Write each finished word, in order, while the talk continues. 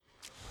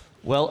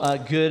Well,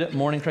 good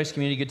morning, Christ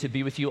community. Good to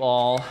be with you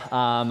all.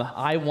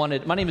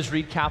 My name is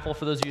Reed Capel.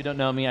 For those of you who don't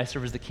know me, I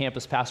serve as the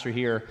campus pastor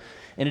here,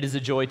 and it is a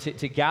joy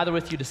to gather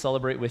with you, to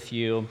celebrate with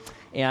you.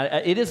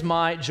 And it is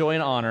my joy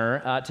and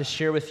honor to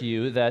share with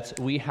you that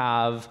we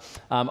have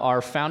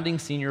our founding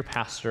senior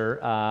pastor,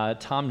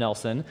 Tom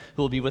Nelson,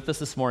 who will be with us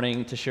this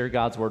morning to share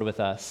God's word with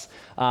us.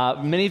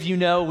 Many of you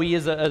know we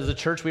as a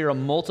church, we are a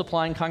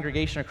multiplying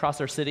congregation across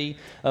our city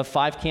of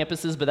 5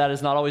 campuses, but that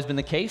has not always been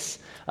the case.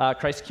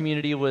 Christ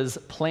Community was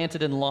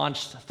planted and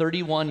launched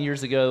 31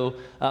 years ago,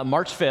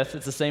 March 5th.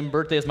 It's the same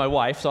birthday as my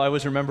wife, so I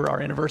always remember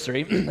our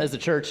anniversary as a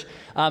church.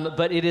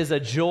 But it is a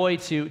joy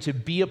to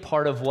be a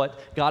part of what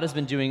God has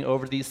been doing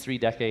over these 3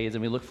 decades,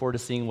 and we look forward to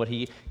seeing what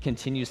he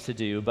continues to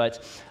do.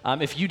 But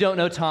if you don't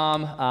know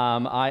Tom,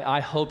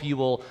 I hope you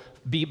will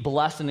be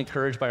blessed and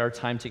encouraged by our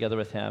time together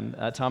with him.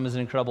 Tom is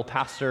an incredible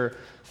pastor,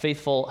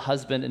 faithful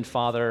husband and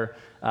father,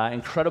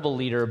 incredible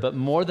leader, but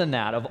more than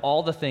that, of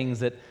all the things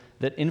that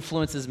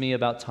influences me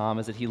about Tom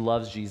is that he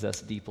loves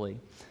Jesus deeply.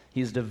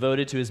 He's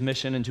devoted to his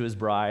mission and to his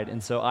bride,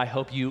 and so I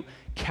hope you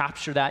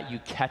capture that, you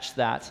catch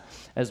that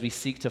as we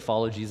seek to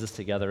follow Jesus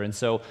together. And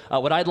so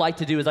what I'd like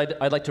to do is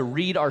I'd like to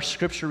read our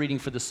scripture reading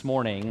for this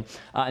morning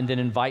and then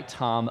invite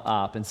Tom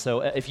up. And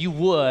so if you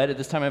would, at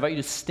this time I invite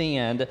you to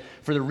stand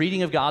for the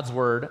reading of God's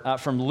word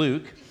from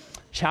Luke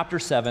chapter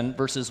 7,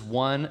 verses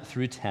 1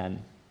 through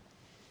 10.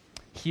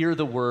 Hear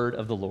the word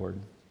of the Lord.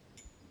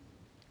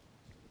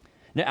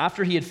 Now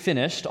after he had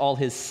finished all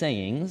his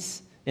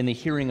sayings in the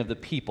hearing of the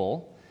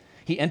people,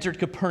 he entered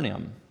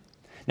Capernaum.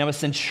 Now a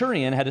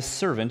centurion had a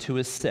servant who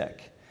was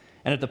sick,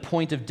 and at the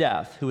point of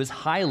death, who was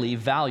highly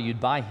valued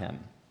by him.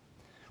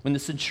 When the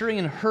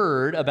centurion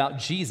heard about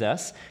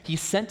Jesus, he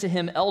sent to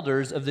him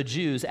elders of the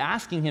Jews,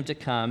 asking him to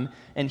come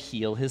and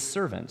heal his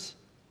servant.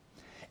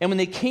 And when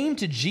they came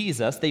to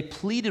Jesus, they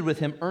pleaded with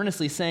him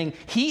earnestly, saying,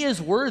 "He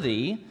is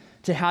worthy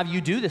to have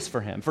you do this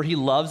for him, for he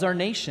loves our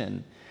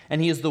nation,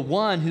 and he is the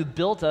one who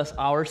built us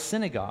our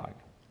synagogue."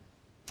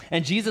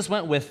 And Jesus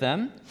went with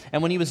them,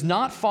 and when he was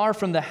not far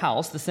from the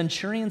house, the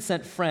centurion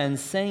sent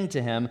friends, saying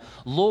to him,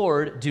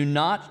 "Lord, do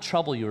not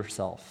trouble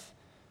yourself,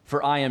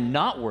 for I am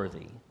not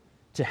worthy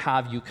to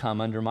have you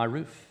come under my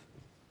roof.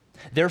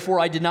 Therefore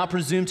I did not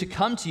presume to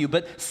come to you,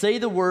 but say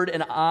the word,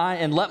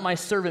 and let my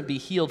servant be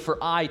healed, for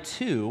I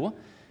too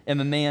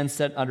am a man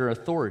set under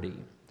authority,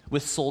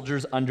 with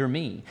soldiers under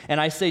me.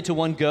 And I say to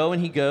one, go,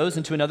 and he goes,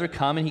 and to another,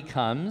 come, and he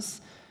comes,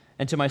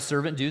 and to my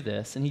servant, do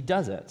this, and he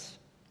does it."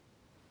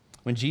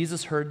 When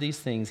Jesus heard these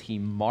things, he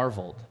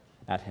marveled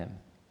at him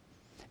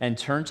and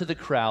turned to the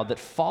crowd that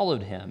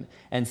followed him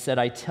and said,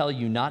 "I tell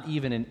you, not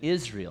even in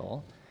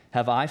Israel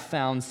have I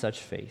found such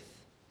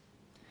faith."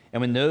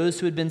 And when those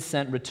who had been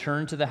sent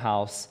returned to the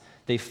house,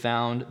 they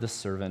found the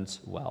servant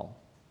well.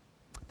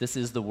 This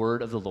is the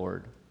word of the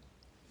Lord.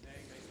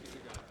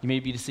 You may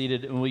be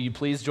seated, and will you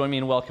please join me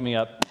in welcoming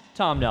up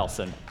Tom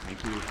Nelson.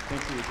 Thank you.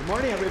 Thank you. Good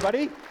morning,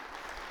 everybody.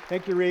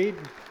 Thank you, Reed.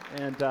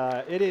 And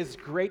it is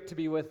great to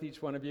be with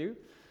each one of you.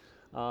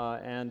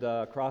 And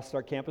across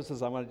our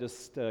campuses, I want to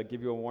just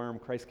give you a warm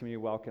Christ Community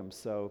welcome.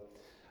 So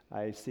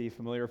I see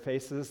familiar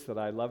faces that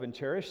I love and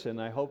cherish,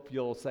 and I hope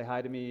you'll say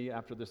hi to me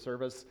after the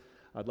service.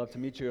 I'd love to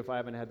meet you if I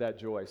haven't had that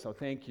joy. So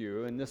thank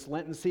you. In this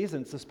Lenten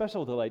season, it's a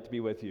special delight to be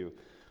with you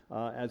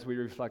as we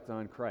reflect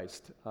on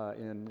Christ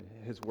in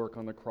his work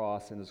on the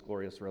cross and his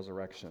glorious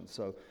resurrection.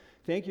 So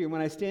thank you.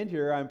 When I stand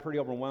here, I'm pretty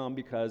overwhelmed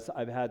because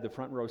I've had the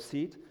front row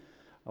seat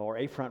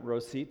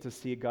to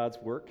see God's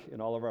work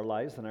in all of our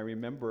lives. And I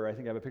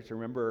think I have a picture.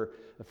 Remember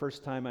the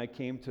first time I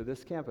came to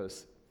this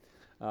campus,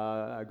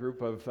 a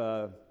group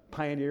of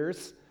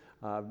pioneers.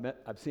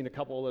 I've seen a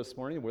couple this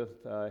morning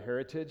with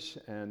Heritage,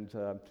 and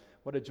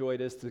what a joy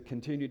it is to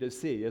continue to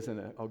see, isn't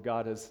it? How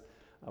God has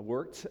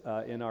worked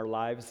in our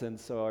lives. And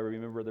so I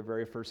remember the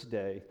very first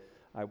day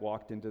I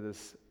walked into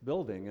this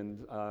building.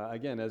 And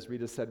again, as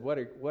Rita said, what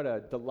a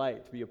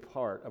delight to be a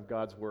part of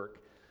God's work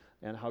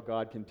and how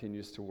God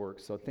continues to work.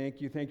 So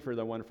thank you for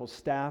the wonderful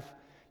staff.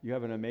 You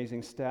have an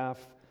amazing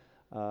staff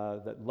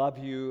that love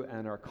you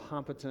and are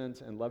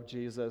competent and love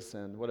Jesus,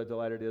 and what a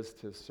delight it is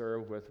to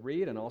serve with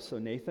Reed and also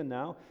Nathan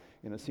now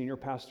in a senior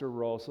pastor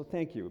role. So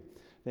thank you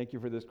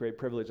for this great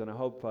privilege, and I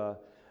hope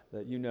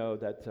that you know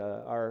that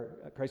our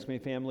Christ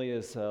Community family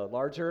is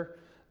larger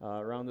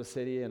around the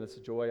city, and it's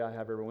a joy I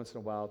have every once in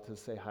a while to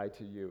say hi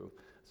to you.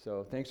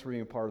 So thanks for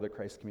being a part of the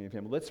Christ Community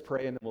family. Let's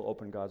pray, and then we'll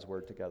open God's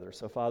word together.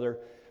 So Father,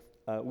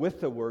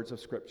 with the words of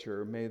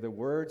Scripture, may the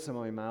words of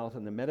my mouth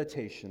and the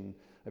meditation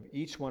of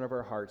each one of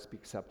our hearts be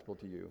acceptable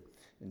to you.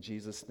 In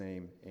Jesus'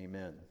 name,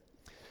 amen.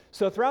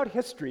 So throughout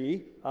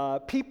history,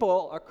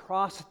 people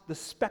across the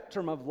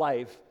spectrum of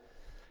life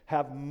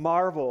have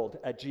marveled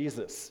at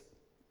Jesus.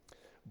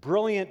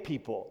 Brilliant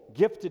people,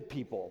 gifted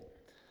people,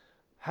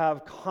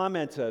 have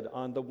commented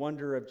on the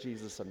wonder of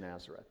Jesus of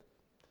Nazareth.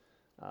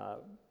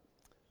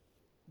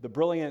 The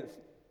brilliant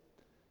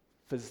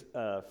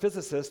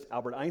physicist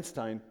Albert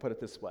Einstein put it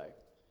this way.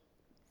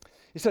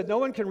 He said, "No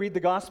one can read the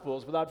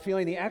Gospels without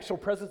feeling the actual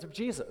presence of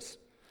Jesus.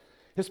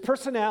 His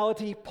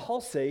personality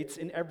pulsates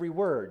in every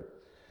word.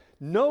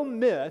 No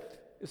myth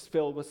is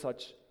filled with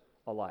such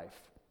a life.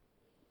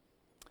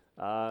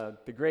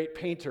 The great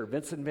painter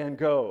Vincent van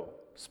Gogh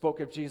spoke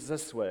of Jesus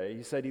this way.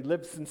 He said he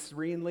lived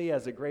serenely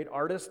as a great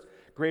artist,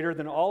 greater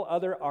than all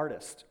other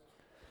artists,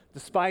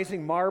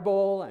 despising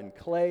marble and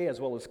clay as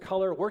well as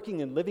color, working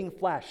in living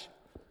flesh.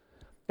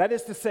 That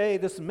is to say,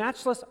 this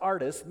matchless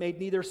artist made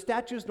neither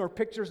statues nor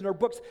pictures nor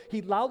books.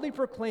 He loudly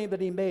proclaimed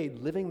that he made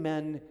living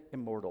men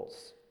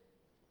immortals.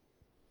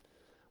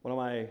 One of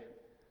my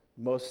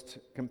most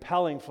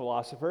compelling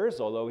philosophers,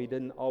 although he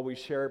didn't always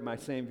share my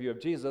same view of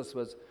Jesus,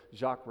 was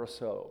Jacques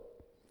Rousseau.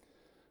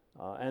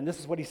 And this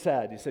is what he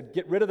said. He said,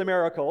 "Get rid of the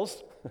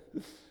miracles,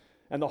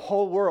 and the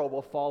whole world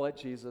will fall at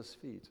Jesus'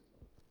 feet."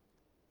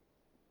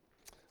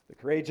 The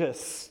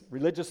courageous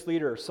religious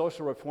leader,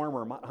 social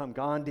reformer Mahatma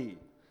Gandhi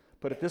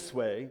put it this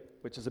way,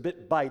 which is a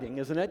bit biting,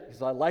 isn't it? He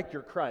said, "I like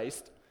your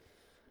Christ.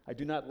 I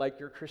do not like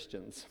your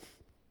Christians,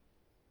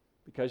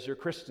 because your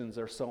Christians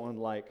are so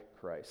unlike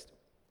Christ."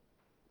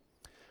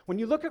 When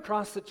you look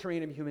across the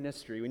terrain of human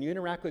history, when you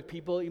interact with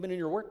people, even in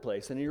your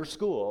workplace and in your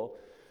school,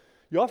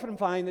 you often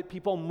find that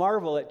people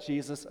marvel at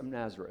Jesus of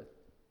Nazareth.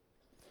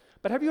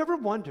 But have you ever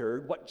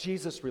wondered what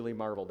Jesus really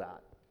marveled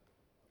at?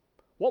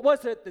 What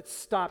was it that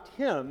stopped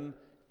him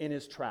in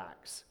his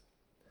tracks?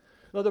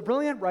 Now, the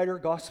brilliant writer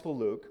Gospel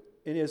Luke,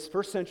 in his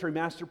first century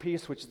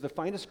masterpiece, which is the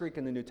finest Greek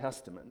in the New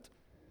Testament,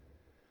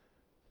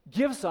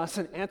 gives us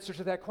an answer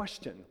to that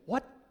question.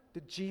 What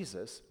did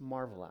Jesus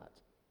marvel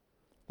at?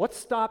 What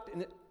stopped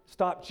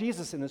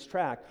Jesus in his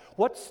track?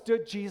 What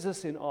stood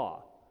Jesus in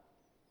awe?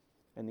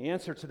 And the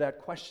answer to that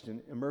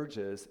question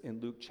emerges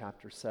in Luke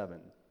chapter 7.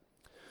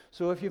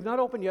 So if you've not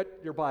opened yet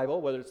your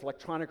Bible, whether it's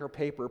electronic or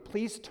paper,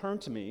 please turn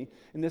to me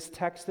in this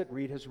text that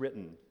Reed has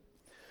written.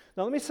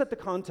 Now let me set the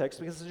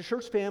context, because as a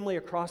church family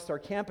across our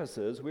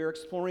campuses, we are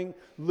exploring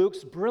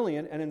Luke's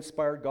brilliant and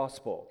inspired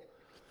gospel.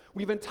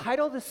 We've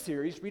entitled this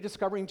series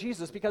Rediscovering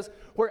Jesus because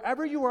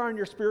wherever you are on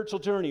your spiritual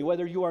journey,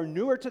 whether you are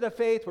newer to the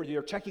faith, whether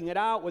you're checking it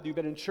out, whether you've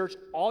been in church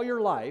all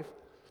your life,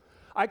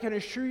 I can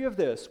assure you of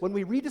this: when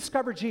we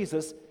rediscover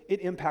Jesus, it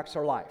impacts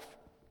our life.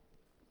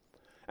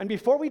 And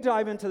before we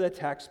dive into the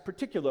text,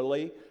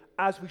 particularly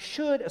as we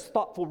should as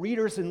thoughtful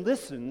readers and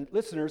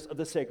listeners of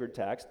the sacred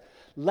text,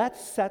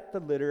 let's set the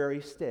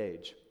literary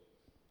stage.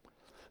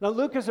 Now,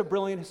 Luke is a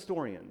brilliant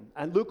historian,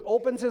 and Luke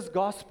opens his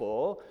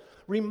gospel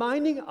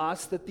reminding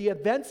us that the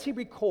events he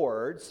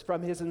records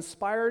from his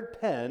inspired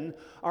pen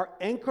are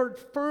anchored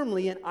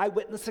firmly in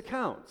eyewitness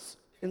accounts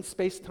in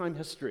space-time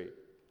history.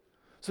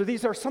 So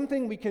these are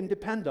something we can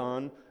depend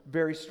on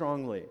very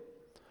strongly.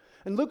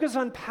 And Luke has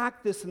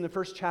unpacked this in the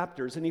first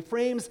chapters, and he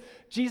frames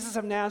Jesus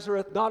of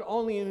Nazareth not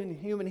only in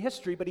human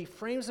history, but he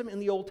frames him in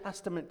the Old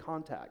Testament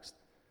context.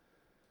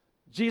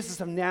 Jesus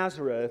of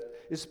Nazareth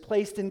is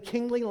placed in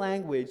kingly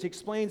language. He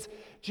explains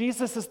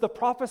Jesus is the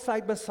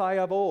prophesied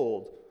Messiah of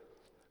old,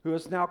 who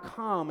has now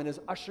come and is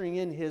ushering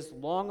in his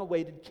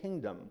long-awaited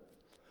kingdom.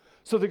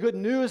 So the good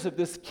news of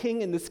this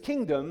king and this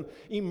kingdom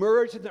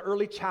emerged in the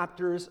early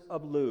chapters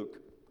of Luke.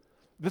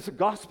 This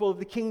gospel of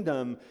the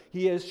kingdom,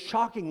 he is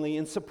shockingly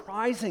and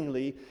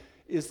surprisingly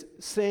is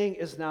saying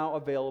is now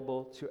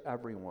available to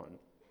everyone.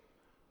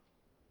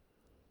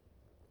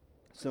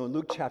 So in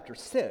Luke chapter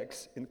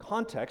 6, in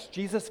context,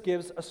 Jesus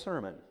gives a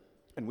sermon.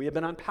 And we have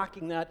been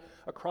unpacking that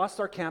across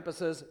our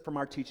campuses from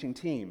our teaching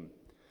team.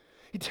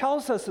 He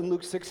tells us in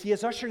Luke 6, he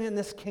is ushering in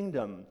this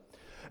kingdom,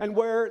 and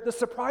where the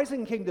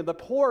surprising kingdom, the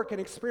poor can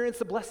experience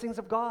the blessings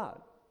of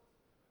God.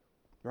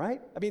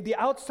 Right? I mean, the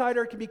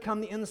outsider can become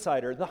the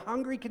insider. The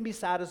hungry can be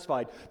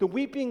satisfied. The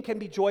weeping can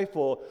be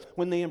joyful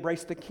when they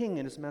embrace the king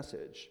and his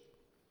message.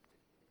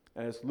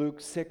 And as Luke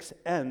 6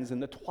 ends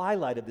in the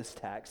twilight of this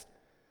text,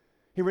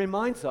 he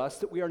reminds us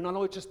that we are not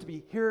only just to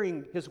be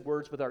hearing his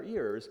words with our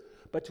ears,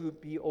 but to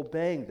be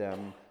obeying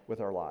them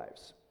with our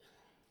lives.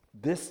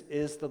 This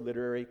is the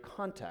literary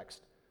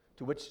context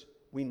to which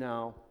we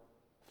now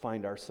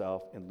find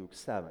ourselves in Luke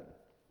 7.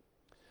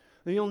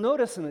 Now you'll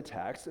notice in the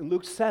text, in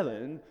Luke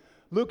 7,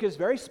 Luke is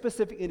very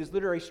specific in his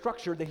literary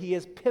structure that he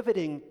is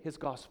pivoting his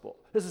gospel.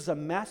 This is a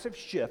massive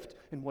shift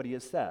in what he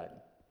has said.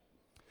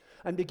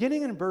 And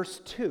beginning in verse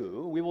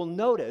 2, we will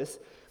notice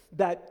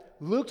that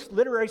Luke's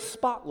literary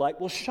spotlight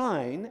will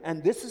shine,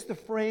 and this is the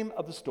frame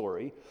of the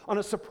story, on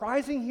a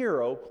surprising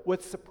hero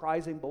with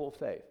surprising bold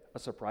faith. A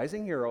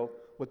surprising hero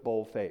with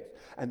bold faith.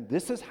 And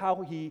this is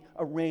how he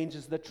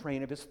arranges the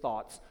train of his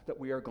thoughts that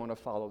we are going to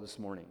follow this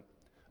morning.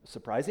 A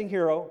surprising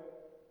hero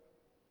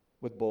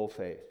with bold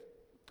faith.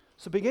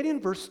 So beginning in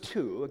verse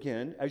 2,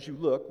 again, as you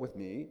look with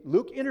me,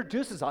 Luke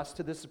introduces us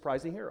to this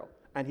surprising hero.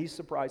 And he's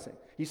surprising.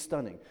 He's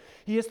stunning.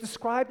 He is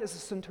described as a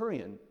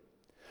centurion.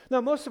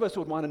 Now, most of us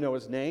would want to know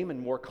his name and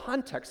more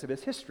context of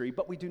his history,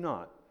 but we do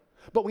not.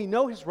 But we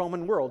know his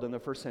Roman world in the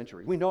first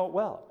century. We know it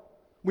well.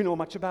 We know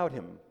much about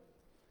him.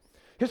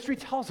 History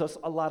tells us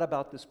a lot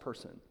about this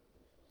person.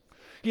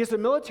 He is a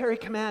military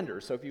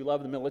commander, so if you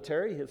love the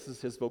military, this is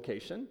his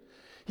vocation.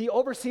 He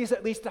oversees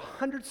at least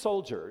 100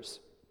 soldiers.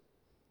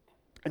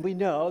 And we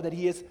know that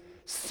he is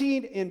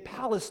seen in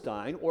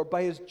Palestine, or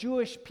by his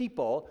Jewish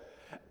people,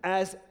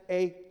 as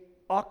an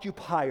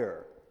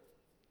occupier.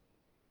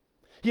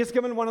 He is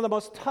given one of the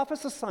most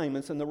toughest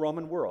assignments in the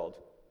Roman world.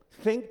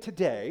 Think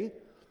today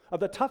of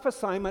the tough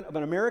assignment of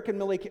an American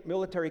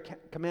military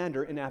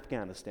commander in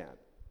Afghanistan.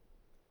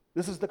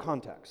 This is the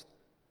context.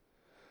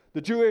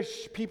 The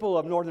Jewish people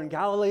of northern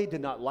Galilee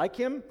did not like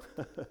him.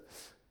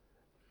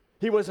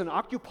 He was an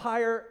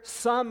occupier.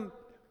 Some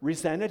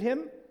resented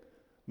him.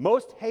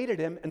 Most hated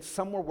him, and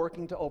some were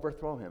working to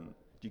overthrow him.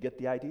 Do you get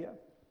the idea?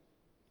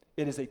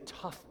 It is a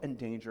tough and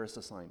dangerous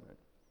assignment.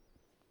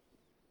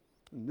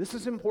 And this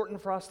is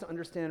important for us to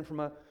understand from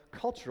a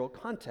cultural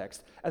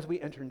context as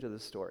we enter into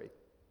this story.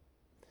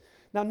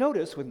 Now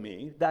notice with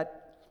me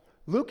that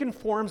Luke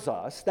informs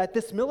us that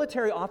this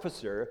military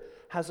officer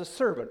has a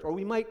servant, or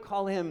we might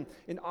call him,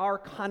 in our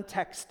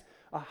context,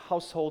 a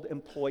household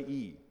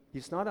employee.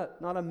 He's not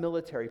a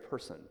military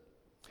person.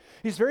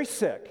 He's very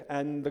sick,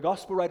 and the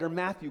gospel writer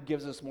Matthew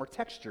gives us more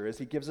texture as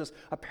he gives us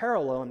a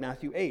parallel in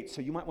Matthew 8,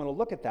 so you might want to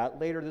look at that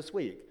later this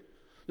week.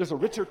 There's a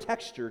richer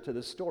texture to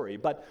this story,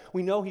 but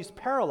we know he's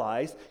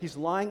paralyzed. He's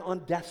lying on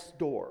death's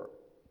door.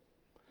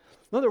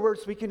 In other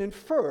words, we can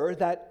infer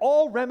that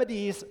all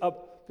remedies of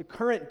the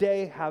current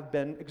day have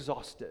been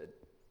exhausted.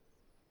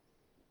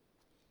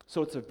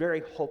 So it's a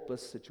very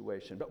hopeless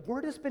situation. But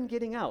word has been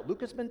getting out.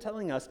 Luke has been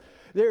telling us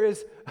there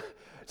is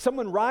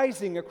someone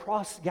rising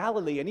across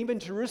Galilee and even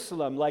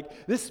Jerusalem,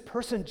 like this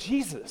person,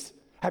 Jesus.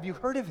 Have you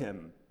heard of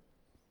him?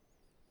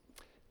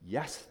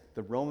 Yes,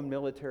 the Roman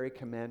military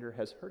commander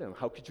has heard of him.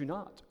 How could you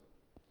not?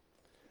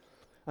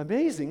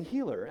 Amazing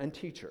healer and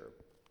teacher.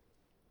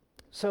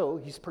 So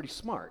he's pretty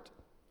smart.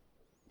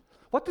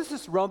 What does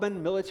this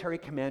Roman military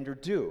commander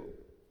do?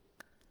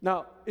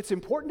 Now, it's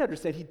important to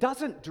understand he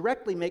doesn't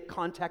directly make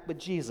contact with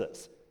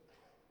Jesus.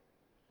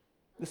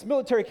 This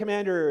military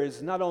commander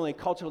is not only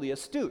culturally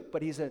astute,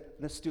 but he's an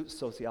astute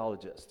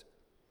sociologist.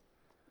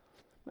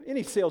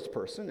 Any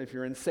salesperson, if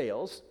you're in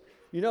sales,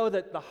 you know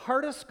that the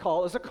hardest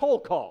call is a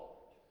cold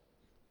call,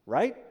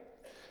 right?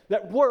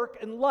 That work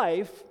and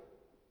life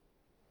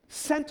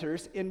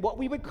centers in what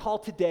we would call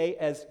today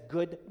as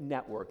good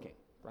networking,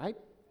 right?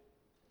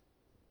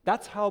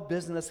 That's how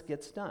business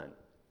gets done.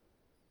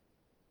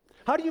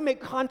 How do you make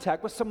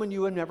contact with someone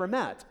you have never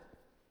met?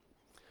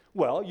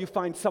 Well, you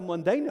find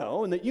someone they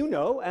know and that you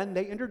know, and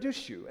they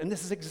introduce you. And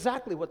this is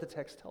exactly what the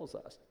text tells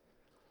us.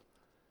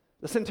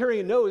 The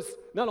centurion knows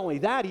not only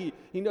that, he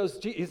knows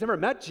he's never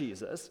met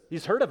Jesus,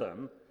 he's heard of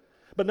him,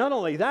 but not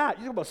only that,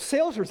 you talk about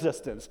sales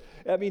resistance.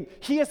 I mean,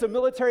 he is a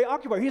military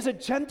occupier, he's a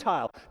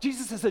Gentile.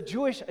 Jesus is a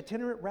Jewish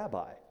itinerant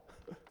rabbi.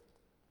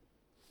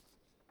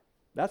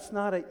 That's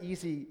not an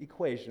easy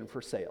equation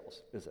for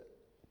sales, is it?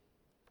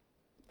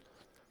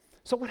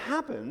 So what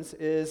happens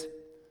is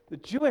the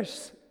Jewish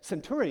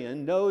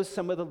centurion knows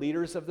some of the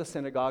leaders of the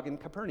synagogue in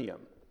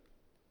Capernaum.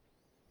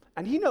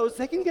 And he knows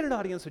they can get an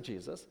audience with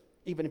Jesus,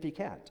 even if he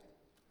can't.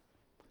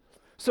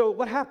 So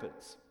what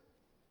happens?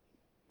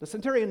 The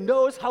centurion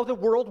knows how the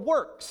world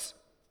works.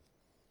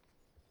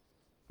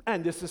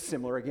 And this is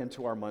similar again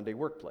to our Monday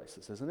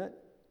workplaces, isn't it?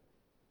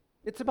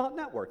 It's about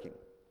networking.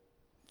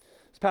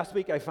 This past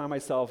week I found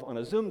myself on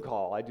a Zoom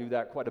call. I do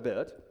that quite a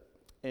bit.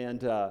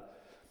 And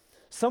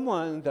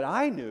someone that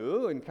I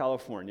knew in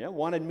California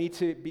wanted me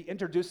to be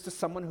introduced to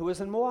someone who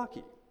is in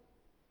Milwaukee.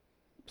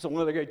 So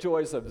one of the great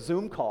joys of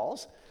Zoom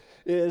calls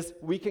is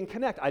we can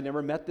connect. I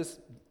never met this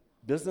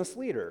business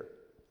leader.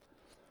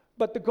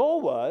 But the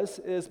goal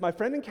is my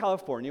friend in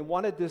California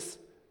wanted this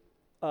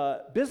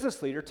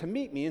business leader to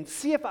meet me and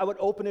see if I would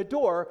open a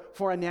door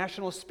for a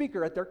national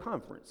speaker at their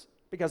conference,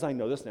 because I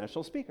know this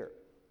national speaker.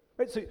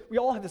 Right? So we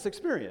all have this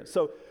experience.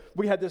 So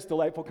we had this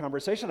delightful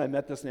conversation. I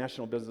met this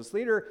national business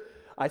leader.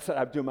 I said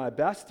I'd do my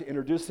best to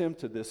introduce him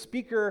to this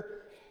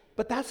speaker,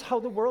 but that's how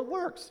the world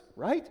works,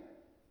 right?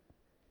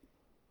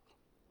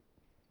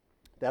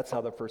 That's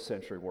how the first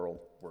century world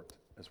worked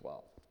as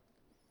well.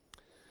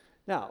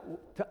 Now,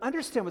 to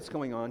understand what's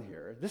going on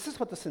here, this is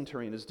what the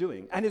centurion is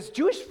doing. And his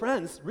Jewish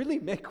friends really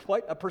make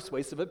quite a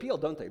persuasive appeal,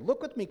 don't they?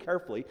 Look with me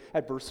carefully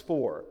at verse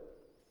 4.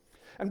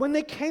 And when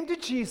they came to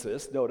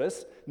Jesus,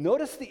 notice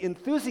the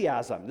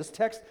enthusiasm. This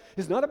text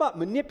is not about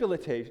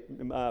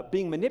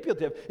being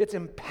manipulative. It's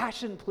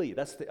impassioned plea.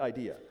 That's the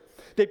idea.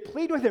 They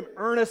plead with him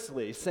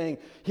earnestly, saying,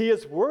 he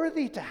is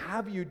worthy to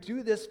have you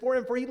do this for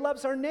him, for he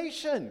loves our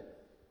nation.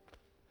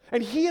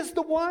 And he is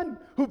the one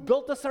who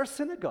built us our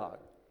synagogue.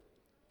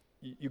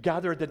 You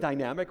gather the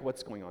dynamic of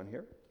what's going on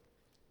here?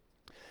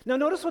 Now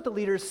notice what the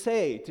leaders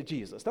say to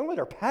Jesus. Not only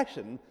their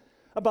passion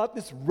about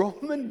this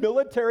Roman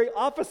military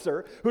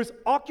officer who's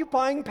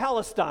occupying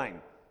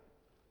Palestine.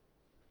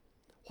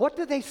 What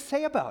do they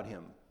say about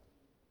him?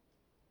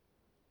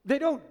 They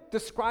don't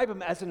describe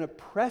him as an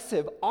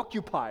oppressive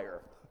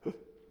occupier.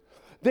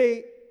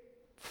 They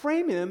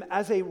frame him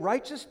as a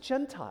righteous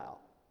Gentile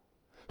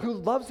who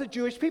loves the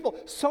Jewish people.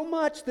 So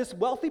much this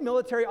wealthy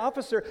military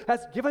officer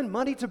has given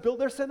money to build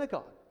their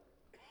synagogue.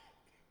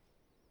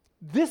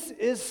 This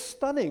is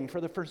stunning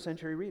for the first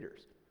century readers.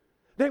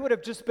 They would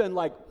have just been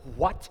like,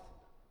 what?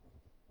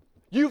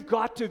 You've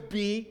got to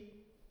be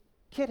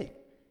kidding.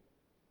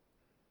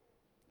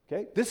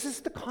 Okay? This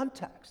is the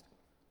context.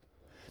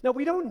 Now,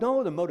 we don't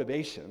know the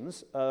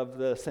motivations of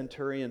the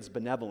centurion's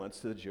benevolence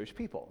to the Jewish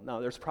people. Now,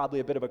 there's probably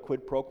a bit of a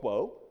quid pro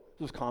quo.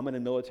 This was common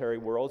in military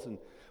worlds, and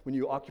when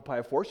you occupy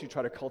a force, you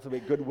try to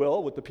cultivate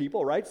goodwill with the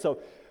people, right? So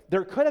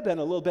there could have been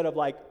a little bit of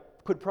like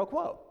quid pro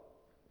quo.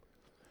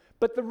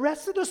 But the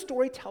rest of the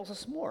story tells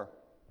us more.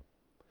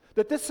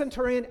 That this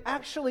centurion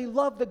actually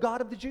loved the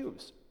God of the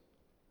Jews,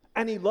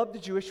 and he loved the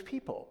Jewish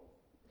people.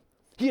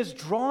 He is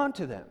drawn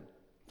to them.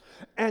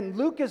 And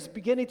Luke is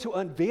beginning to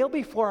unveil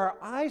before our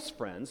eyes,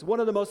 friends,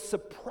 one of the most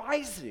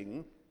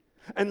surprising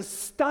and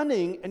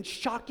stunning and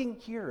shocking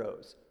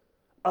heroes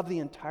of the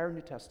entire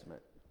New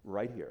Testament,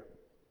 right here.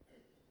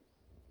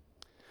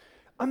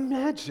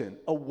 Imagine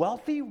a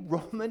wealthy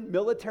Roman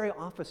military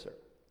officer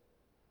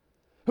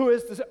who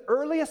is the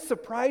earliest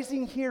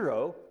surprising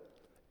hero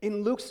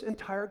in Luke's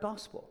entire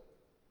gospel.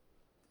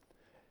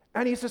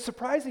 And he's a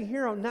surprising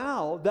hero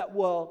now that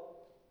will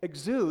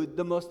exude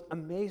the most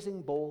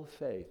amazing, bold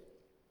faith.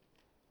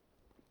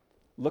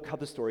 Look how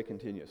the story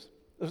continues.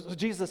 So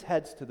Jesus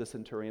heads to the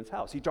centurion's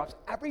house. He drops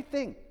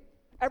everything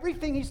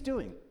he's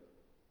doing.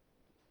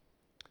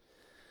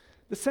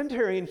 The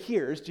centurion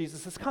hears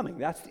Jesus is coming.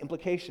 That's the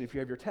implication if you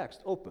have your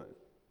text open.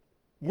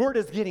 Word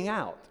is getting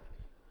out.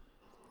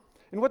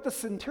 And what the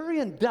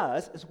centurion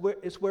does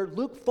is where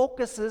Luke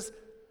focuses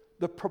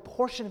the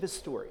proportion of his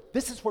story.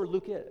 This is where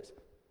Luke is.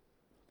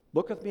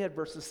 Look with me at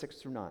verses 6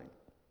 through 9.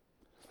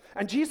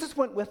 And Jesus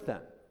went with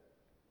them.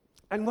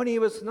 And when he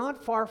was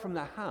not far from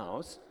the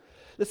house,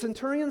 the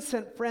centurion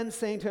sent friends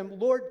saying to him,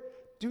 "Lord,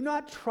 do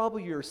not trouble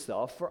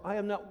yourself, for I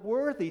am not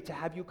worthy to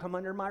have you come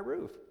under my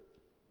roof.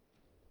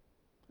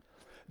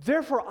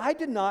 Therefore, I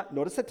did not,"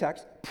 notice the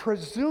text,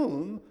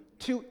 "presume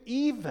to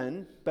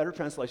even," better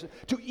translation,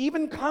 "to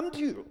even come to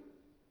you.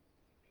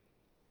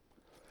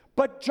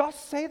 But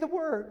just say the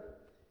word,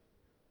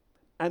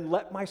 and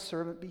let my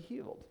servant be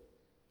healed.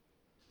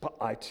 But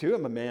I too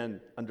am a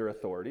man under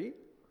authority,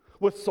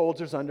 with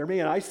soldiers under me,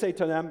 and I say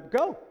to them,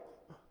 go."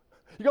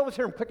 You can almost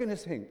hear him clicking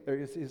his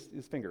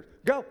fingers.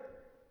 "Go."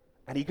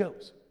 And he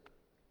goes.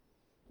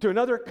 To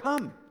another,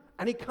 "Come."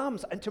 And he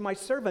comes. And to my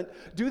servant,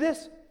 "Do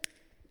this."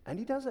 And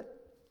he does it.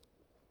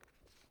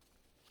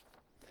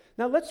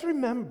 Now let's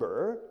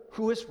remember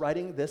who is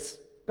writing this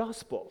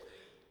gospel.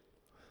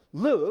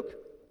 Luke,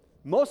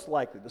 most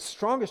likely the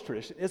strongest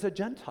tradition, is a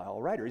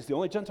Gentile writer. He's the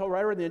only Gentile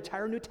writer in the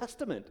entire New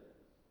Testament.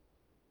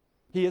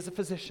 He is a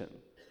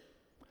physician.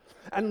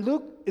 And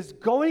Luke is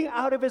going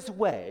out of his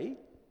way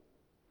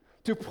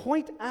to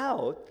point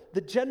out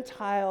the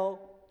Gentile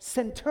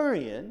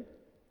centurion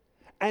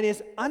and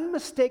his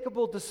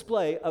unmistakable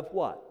display of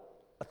what?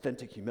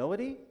 Authentic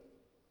humility,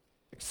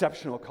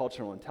 exceptional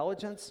cultural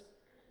intelligence,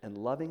 and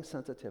loving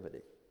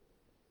sensitivity.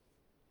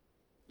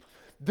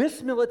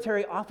 This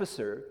military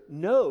officer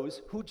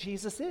knows who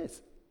Jesus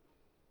is.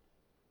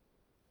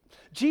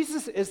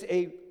 Jesus is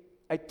an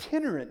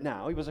itinerant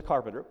now, he was a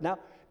carpenter, now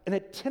an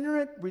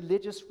itinerant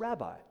religious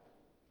rabbi.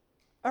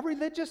 A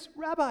religious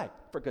rabbi,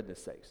 for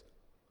goodness sakes,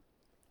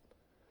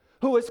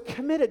 who is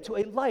committed to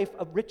a life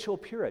of ritual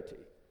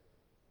purity.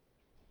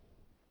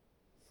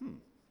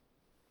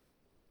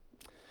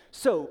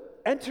 So,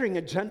 entering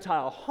a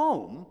Gentile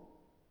home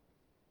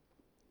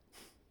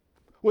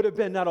would have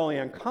been not only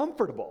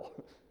uncomfortable,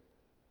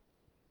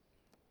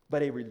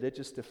 but a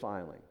religious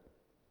defiling.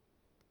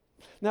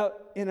 Now,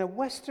 in a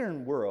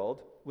Western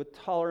world with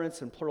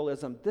tolerance and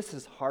pluralism, this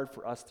is hard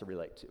for us to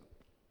relate to.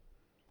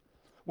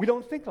 We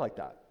don't think like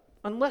that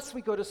unless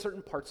we go to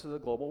certain parts of the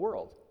global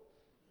world.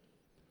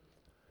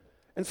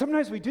 And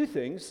sometimes we do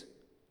things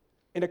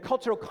in a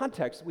cultural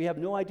context we have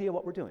no idea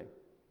what we're doing.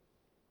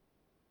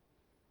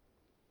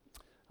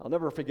 I'll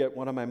never forget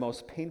one of my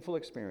most painful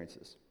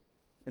experiences.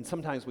 And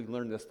sometimes we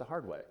learn this the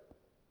hard way.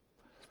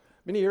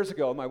 Many years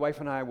ago, my wife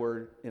and I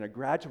were in a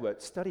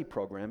graduate study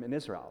program in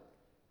Israel.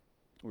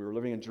 We were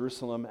living in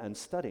Jerusalem and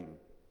studying.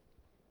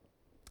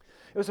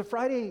 It was a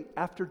Friday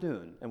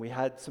afternoon, and we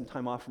had some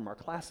time off from our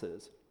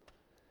classes.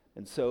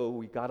 And so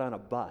we got on a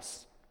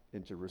bus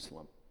in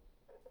Jerusalem.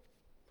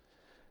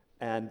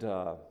 And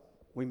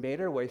we made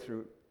our way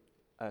through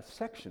a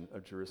section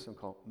of Jerusalem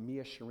called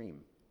Mea Shearim.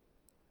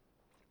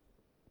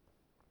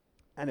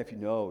 And if you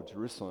know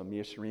Jerusalem,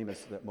 Mea Shearim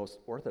is the most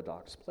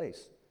orthodox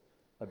place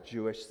of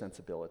Jewish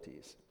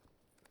sensibilities.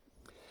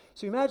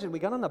 So imagine we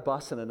got on the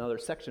bus in another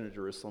section of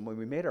Jerusalem when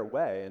we made our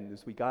way, and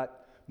as we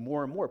got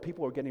more and more,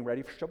 people were getting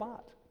ready for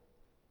Shabbat.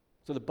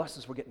 So the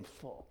buses were getting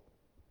full.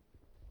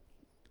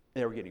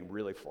 They were getting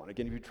really full. And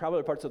again, if you travel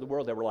to parts of the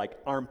world, they were like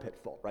armpit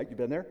full, right? You've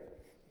been there?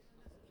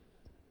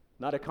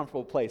 Not a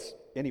comfortable place,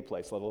 any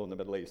place, let alone the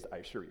Middle East, I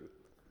assure you.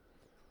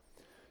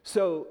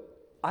 So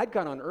I'd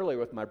gone on early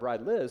with my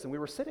bride Liz, and we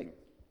were sitting.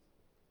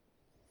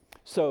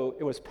 So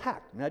it was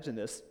packed. Imagine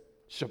this,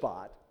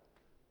 Shabbat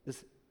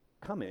is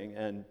coming,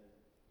 and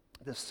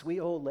this sweet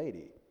old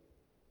lady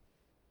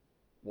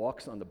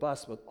walks on the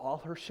bus with all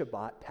her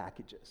Shabbat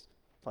packages.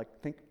 Like,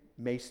 think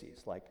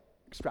Macy's, like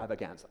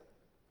extravaganza.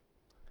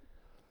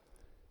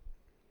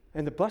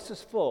 And the bus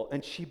is full,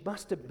 and she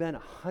must have been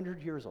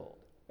 100 years old,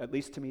 at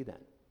least to me then.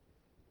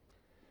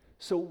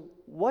 So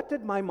what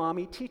did my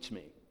mommy teach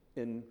me?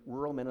 in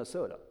rural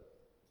Minnesota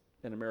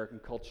in American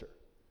culture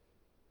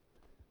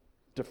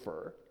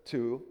defer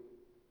to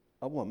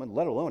a woman,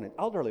 let alone an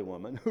elderly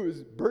woman, who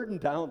is burdened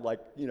down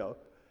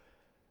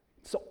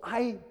So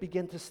I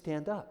begin to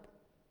stand up.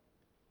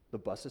 The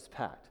bus is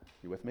packed.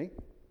 You with me?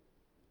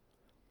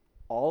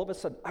 All of a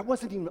sudden, I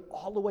wasn't even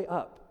all the way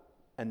up,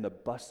 and the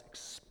bus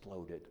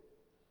exploded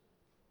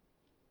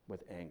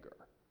with anger.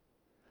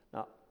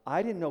 Now,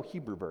 I didn't know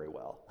Hebrew very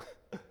well,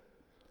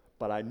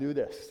 but I knew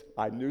this.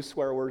 I knew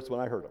swear words when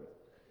I heard them.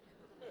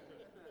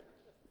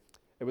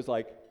 It was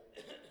like,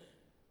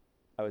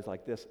 I was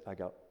like this. I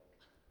go,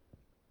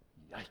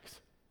 yikes.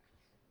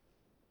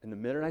 And the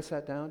minute I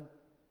sat down,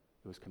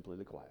 it was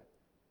completely quiet.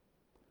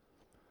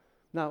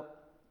 Now,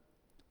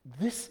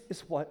 this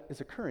is what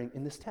is occurring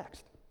in this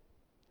text.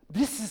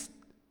 This is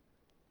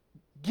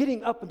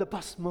getting up in the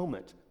bus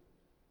moment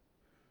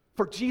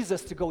for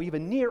Jesus to go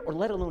even near or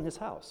let alone his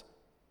house.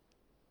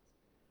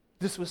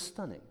 This was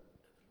stunning.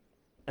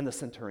 And the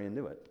centurion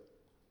knew it.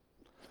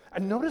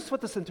 And notice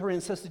what the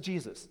centurion says to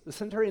Jesus. The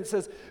centurion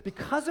says,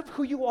 because of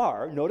who you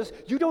are, notice,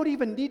 you don't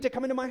even need to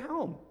come into my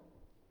home.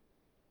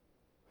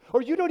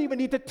 Or you don't even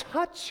need to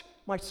touch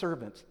my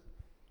servant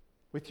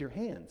with your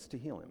hands to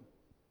heal him.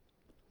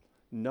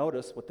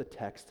 Notice what the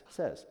text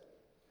says.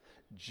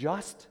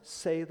 Just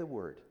say the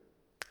word,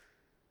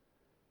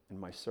 and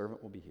my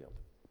servant will be healed.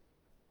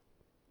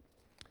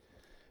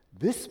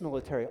 This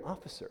military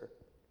officer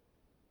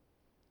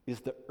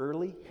is the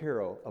early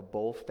hero of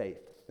bold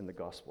faith in the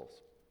Gospels.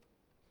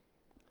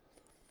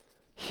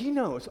 He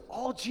knows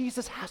all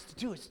Jesus has to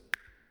do is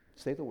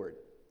say the word,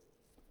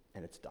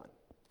 and it's done.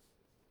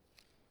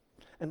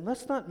 And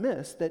let's not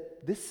miss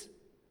that this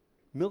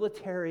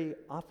military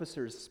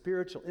officer's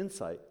spiritual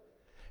insight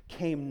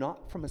came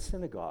not from a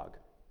synagogue.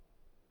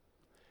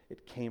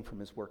 It came from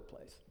his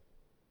workplace.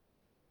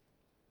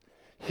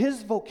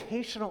 His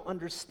vocational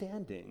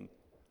understanding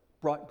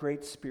brought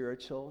great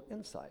spiritual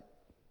insight.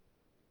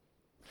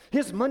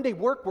 His Monday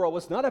work world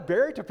was not a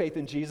barrier to faith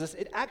in Jesus.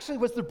 It actually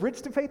was the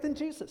bridge to faith in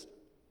Jesus.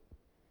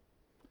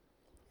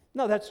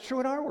 No, that's true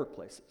in our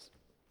workplaces.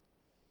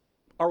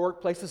 Our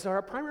workplaces are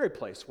our primary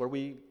place where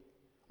we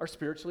are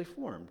spiritually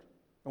formed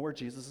and where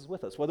Jesus is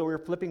with us, whether we're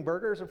flipping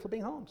burgers or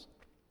flipping homes.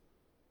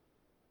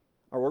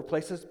 Our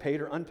workplaces, paid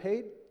or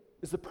unpaid,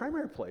 is the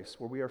primary place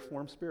where we are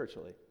formed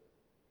spiritually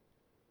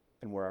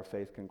and where our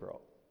faith can grow.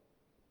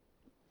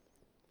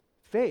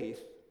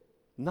 Faith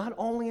not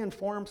only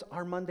informs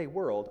our Monday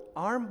world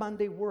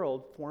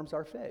forms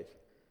our faith.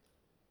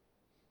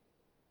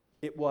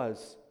 It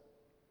was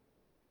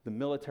the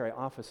military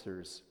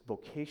officer's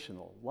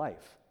vocational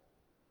life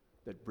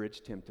that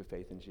bridged him to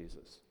faith in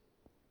Jesus.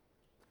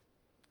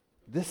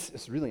 This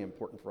is really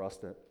important for us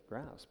to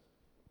grasp.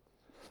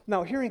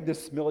 Now, hearing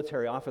this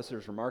military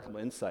officer's remarkable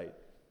insight,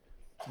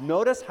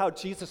 notice how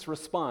Jesus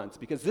responds,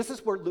 because this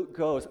is where Luke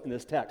goes in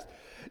this text.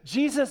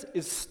 Jesus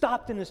is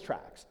stopped in his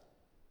tracks.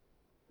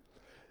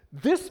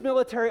 This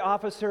military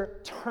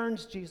officer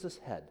turns Jesus'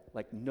 head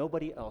like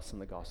nobody else in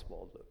the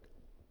Gospel of Luke.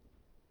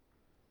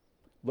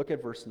 Look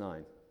at verse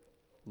 9.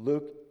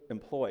 Luke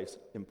employs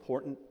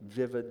important,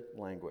 vivid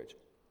language.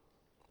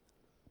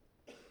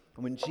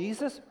 When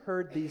Jesus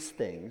heard these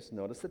things,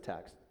 notice the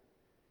text,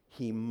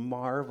 he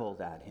marveled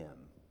at him.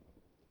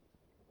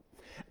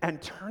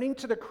 And turning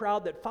to the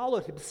crowd that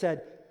followed him,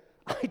 said,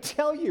 I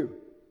tell you,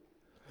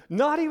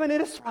 not even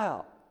in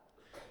Israel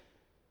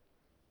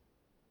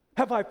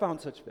have I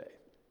found such faith.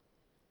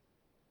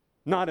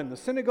 Not in the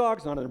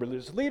synagogues, not in the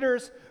religious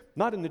leaders,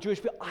 not in the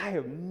Jewish people. I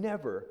have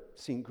never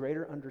seen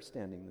greater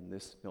understanding than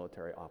this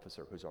military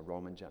officer who's a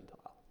Roman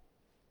Gentile.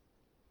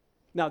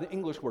 Now, the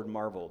English word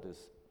marveled is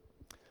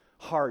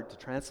hard to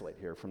translate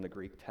here from the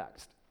Greek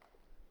text.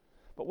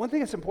 But one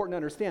thing that's important to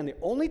understand, the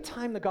only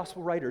time the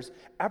gospel writers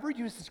ever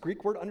use this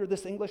Greek word under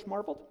this English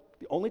marveled,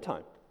 the only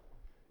time,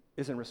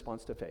 is in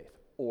response to faith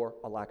or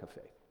a lack of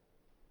faith.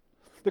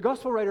 The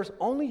gospel writers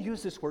only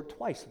use this word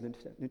twice in the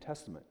New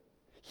Testament.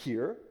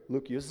 Here,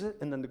 Luke uses it,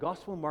 and then the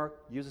Gospel of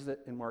Mark uses it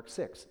in Mark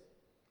 6.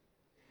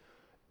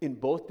 In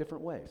both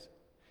different ways.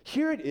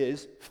 Here it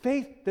is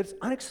faith that's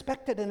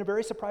unexpected in a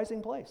very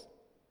surprising place.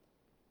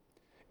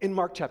 In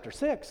Mark chapter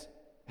 6,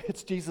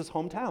 it's Jesus'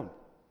 hometown.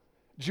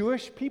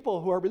 Jewish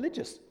people who are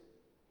religious.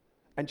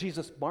 And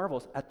Jesus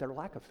marvels at their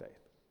lack of faith.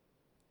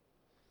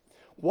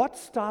 What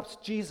stops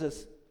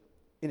Jesus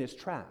in his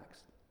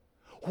tracks?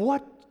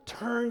 What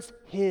turns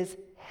his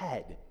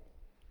head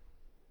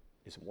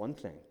is one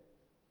thing.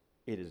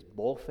 It is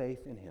bold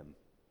faith in him.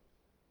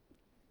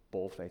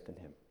 Bold faith in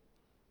him.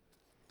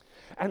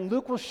 And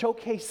Luke will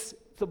showcase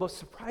the most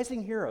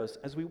surprising heroes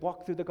as we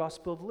walk through the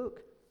Gospel of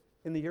Luke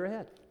in the year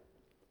ahead.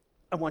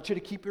 I want you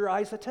to keep your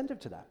eyes attentive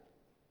to that.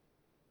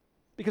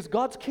 Because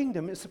God's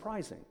kingdom is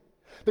surprising.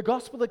 The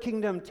gospel of the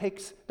kingdom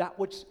takes that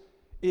which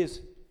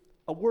is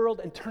a world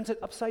and turns it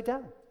upside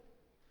down.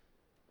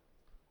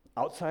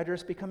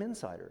 Outsiders become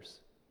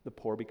insiders. The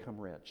poor become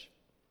rich.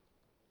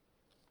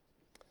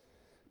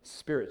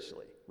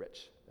 Spiritually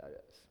rich, that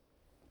is.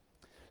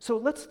 So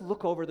let's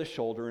look over the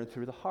shoulder and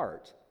through the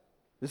heart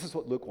This is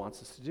what Luke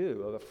wants us to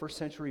do, of a first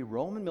century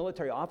Roman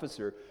military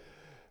officer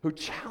who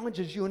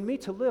challenges you and me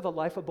to live a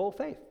life of bold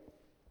faith.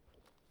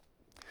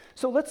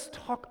 So let's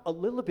talk a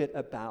little bit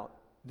about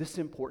this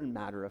important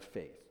matter of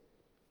faith.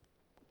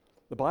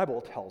 The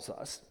Bible tells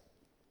us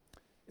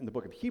in the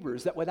book of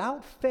Hebrews that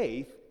without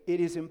faith, it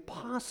is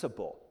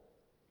impossible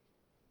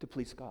to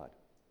please God.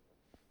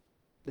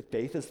 That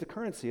faith is the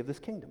currency of this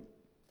kingdom.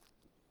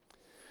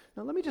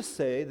 Now, let me just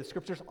say, the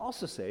scriptures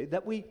also say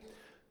that we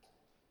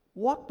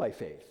walk by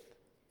faith,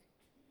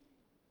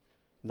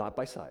 not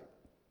by sight.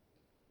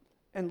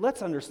 And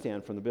let's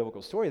understand from the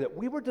biblical story that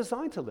we were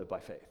designed to live by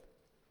faith.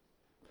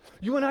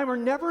 You and I were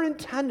never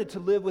intended to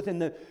live within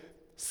the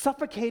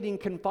suffocating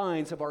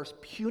confines of our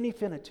puny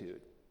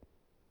finitude.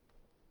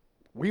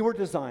 We were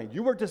designed,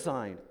 you were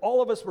designed,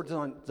 all of us were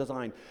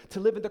designed to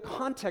live in the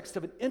context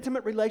of an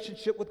intimate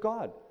relationship with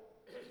God,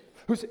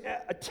 whose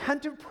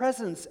attentive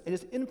presence and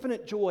his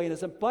infinite joy and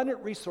his abundant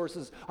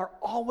resources are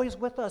always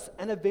with us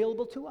and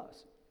available to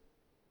us.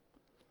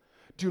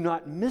 Do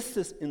not miss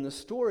this in the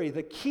story.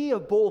 The key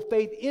of bold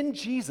faith in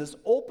Jesus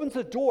opens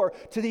the door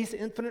to these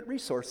infinite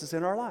resources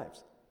in our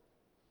lives.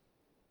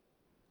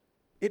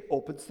 It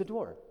opens the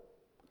door.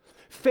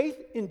 Faith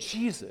in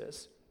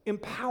Jesus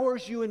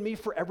empowers you and me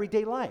for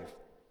everyday life.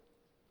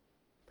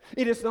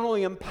 It is not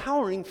only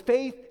empowering,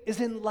 faith is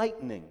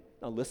enlightening.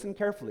 Now listen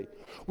carefully.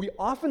 We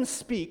often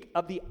speak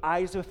of the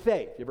eyes of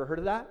faith. You ever heard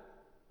of that?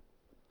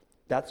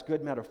 That's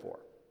good metaphor.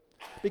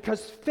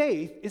 Because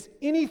faith is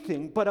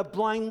anything but a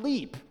blind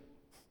leap.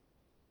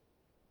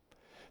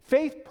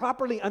 Faith,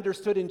 properly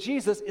understood in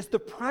Jesus, is the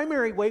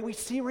primary way we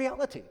see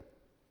reality.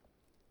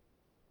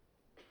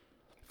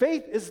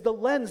 Faith is the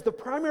lens, the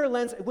primary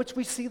lens in which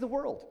we see the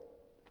world.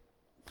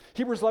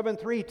 Hebrews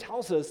 11:3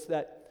 tells us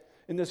that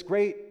in this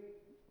great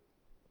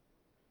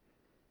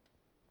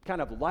kind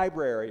of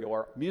library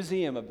or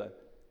museum of the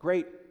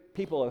great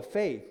people of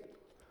faith,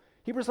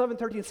 Hebrews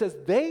 11:13 says,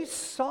 they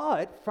saw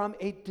it from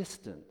a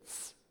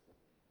distance.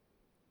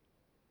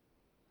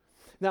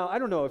 Now, I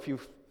don't know if you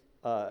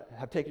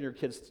have taken your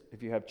kids,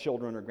 if you have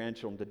children or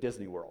grandchildren, to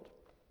Disney World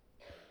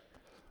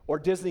or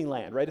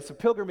Disneyland, right? It's a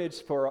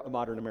pilgrimage for a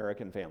modern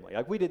American family.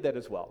 Like we did that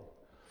as well.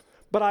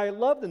 But I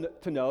love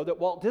to know that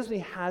Walt Disney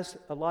has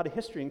a lot of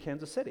history in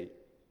Kansas City.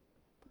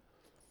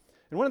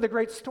 And one of the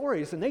great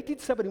stories, in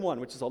 1871,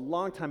 which is a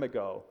long time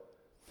ago,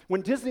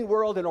 when Disney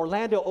World in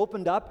Orlando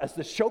opened up as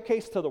the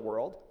showcase to the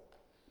world,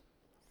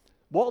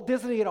 Walt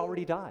Disney had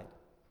already died.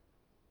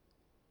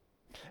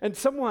 And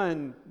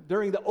someone,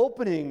 during the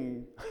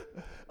opening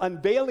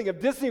unveiling of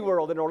Disney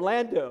World in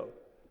Orlando,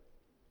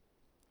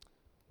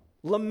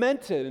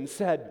 lamented and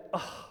said,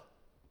 "Oh,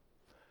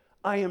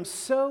 I am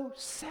so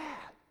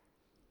sad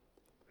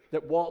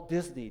that Walt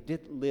Disney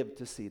didn't live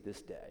to see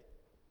this day."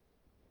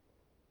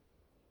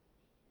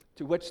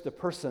 To which the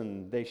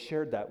person they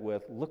shared that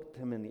with looked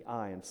him in the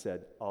eye and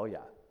said, "Oh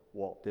yeah,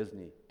 Walt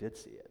Disney did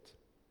see it."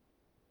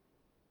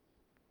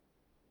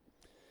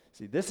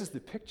 See, this is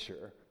the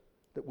picture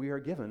that we are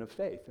given of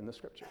faith in the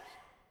scriptures.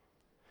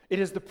 It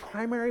is the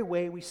primary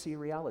way we see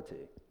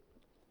reality.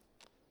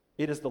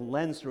 It is the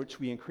lens through which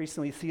we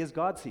increasingly see as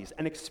God sees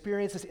and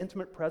experience his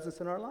intimate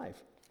presence in our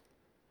life.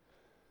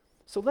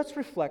 So let's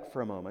reflect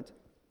for a moment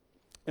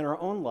in our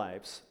own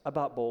lives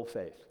about bold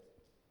faith.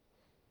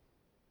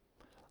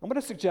 I'm going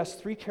to suggest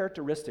 3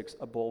 characteristics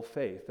of bold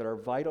faith that are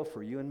vital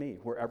for you and me,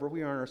 wherever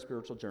we are on our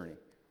spiritual journey.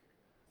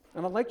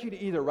 And I'd like you to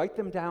either write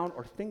them down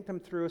or think them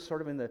through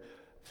sort of in the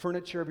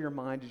furniture of your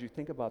mind as you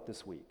think about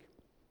this week.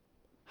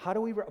 How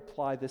do we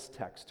apply this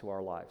text to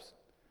our lives?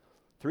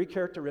 3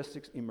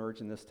 characteristics emerge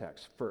in this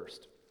text.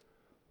 First,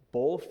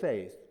 bold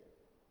faith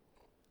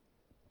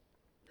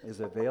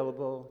is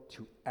available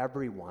to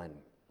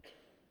everyone.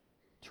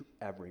 To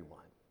everyone.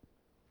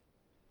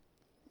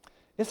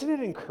 Isn't it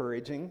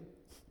encouraging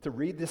to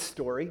read this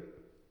story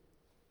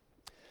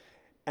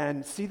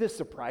and see this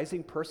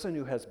surprising person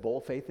who has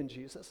bold faith in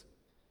Jesus?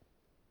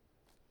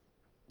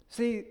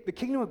 See, the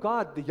kingdom of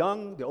God, the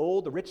young, the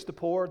old, the rich, the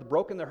poor, the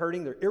broken, the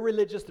hurting, the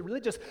irreligious, the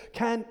religious,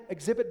 can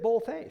exhibit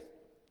bold faith.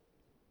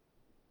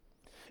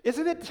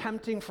 Isn't it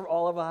tempting for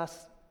all of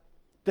us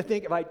to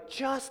think, if I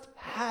just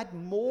had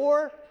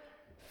more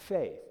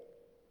faith,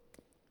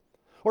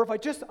 or if I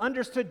just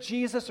understood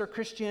Jesus or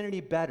Christianity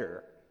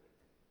better,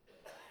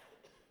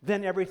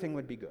 then everything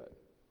would be good?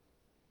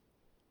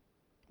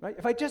 Right?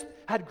 If I just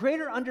had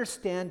greater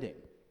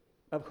understanding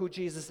of who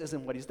Jesus is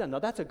and what he's done. Now,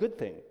 that's a good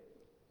thing.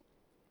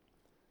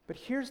 But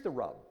here's the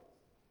rub.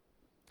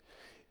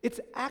 It's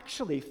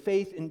actually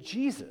faith in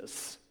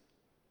Jesus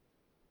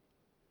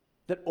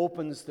that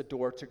opens the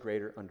door to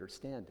greater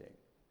understanding.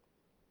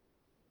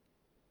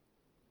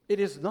 It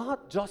is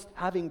not just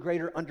having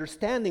greater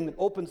understanding that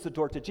opens the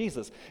door to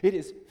Jesus. It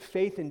is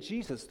faith in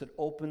Jesus that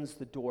opens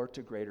the door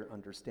to greater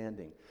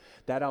understanding.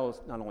 That is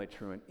not only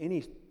true in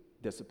any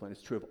discipline,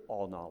 it's true of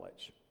all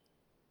knowledge.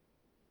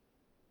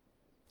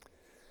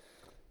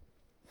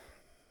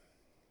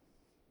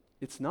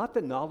 It's not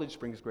that knowledge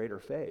brings greater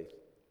faith.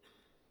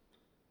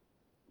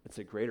 It's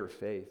that greater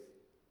faith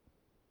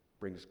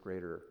brings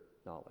greater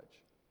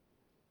knowledge.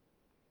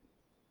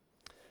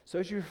 So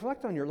as you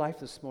reflect on your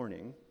life this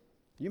morning,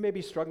 you may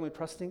be struggling with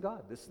trusting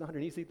God. This is not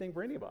an easy thing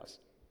for any of us.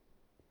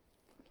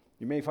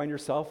 You may find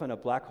yourself in a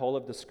black hole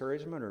of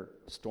discouragement or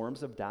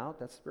storms of doubt.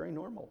 That's very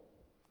normal.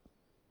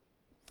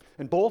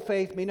 And bold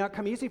faith may not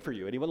come easy for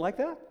you. Anyone like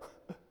that?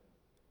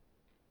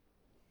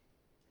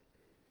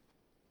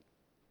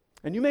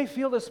 And you may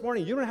feel this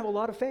morning you don't have a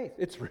lot of faith.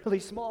 It's really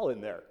small in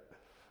there.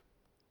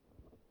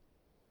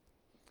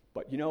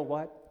 But you know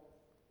what?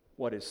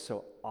 What is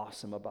so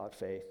awesome about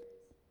faith?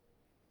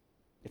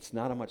 It's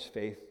not how much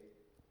faith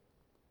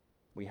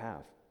we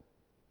have.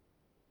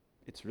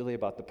 It's really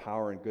about the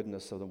power and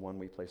goodness of the one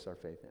we place our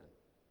faith in.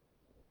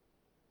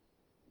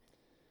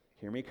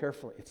 Hear me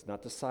carefully. It's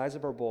not the size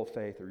of our bold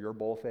faith or your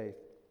bold faith.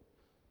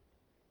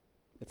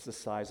 It's the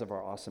size of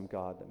our awesome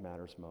God that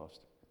matters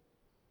most.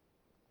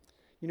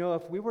 You know,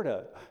 if we were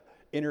to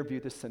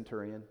interview the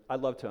centurion, I'd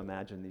love to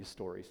imagine these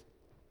stories.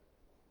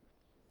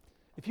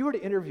 If you were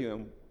to interview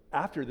him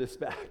after this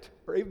fact,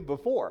 or even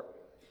before,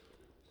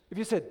 if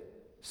you said,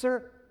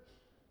 "Sir,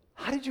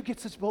 how did you get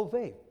such bold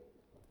faith?"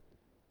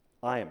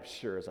 I am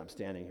sure as I'm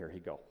standing here,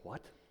 he'd go,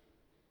 "What?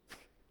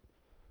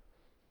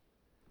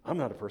 I'm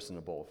not a person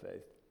of bold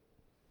faith."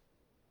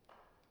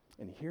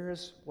 And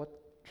here's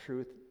what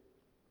truth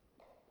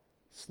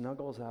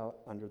snuggles out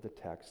under the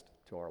text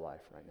to our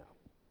life right now.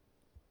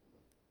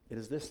 It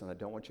is this, and I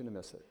don't want you to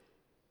miss it.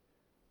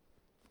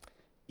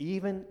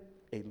 Even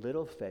a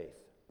little faith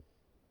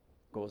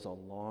goes a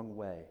long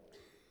way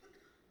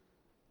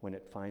when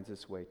it finds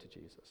its way to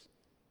Jesus.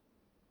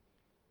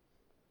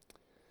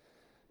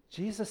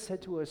 Jesus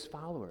said to his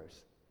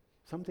followers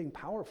something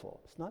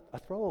powerful. It's not a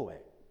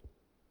throwaway.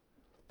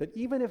 That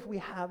even if we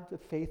have the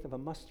faith of a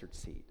mustard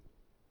seed,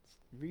 it's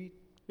very,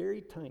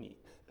 very tiny,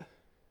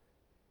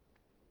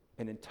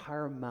 an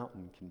entire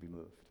mountain can be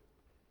moved.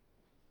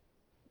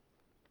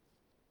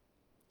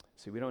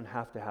 See, we don't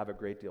have to have a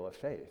great deal of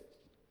faith,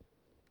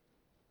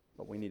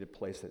 but we need to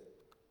place it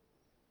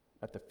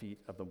at the feet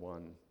of the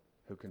one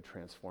who can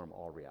transform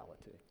all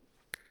reality,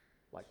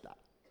 like that.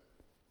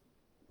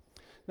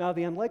 Now,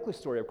 the unlikely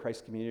story of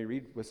Christ Community,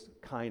 Reed was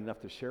kind enough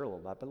to share a little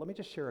bit, but let me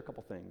just share a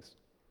couple things.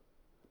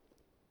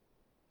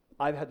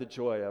 I've had the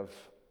joy of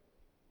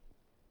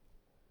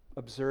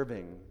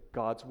observing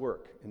God's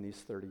work in these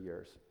 30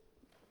 years.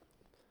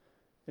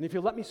 And if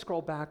you let me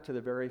scroll back to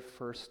the very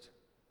first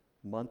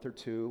month or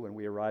two when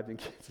we arrived in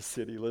Kansas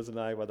City, Liz and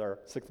I with our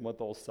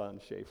 6-month-old son,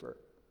 Schaefer.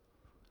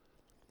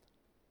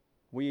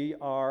 We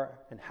are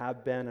and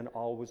have been and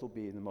always will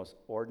be the most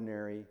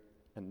ordinary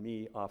and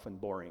me often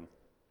boring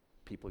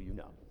people you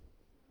know.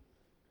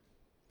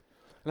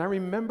 And I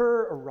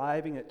remember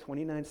arriving at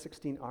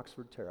 2916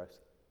 Oxford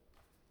Terrace,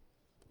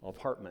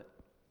 apartment.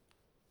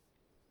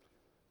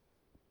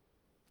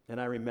 And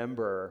I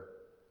remember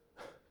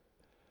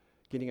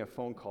getting a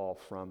phone call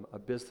from a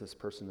business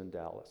person in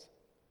Dallas.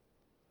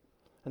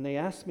 And they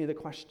asked me the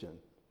question,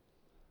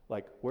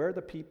 like, where are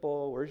the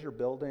people? Where's your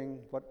building?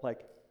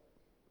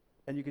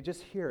 And you could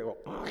just hear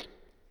it go,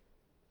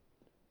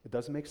 it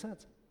doesn't make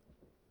sense.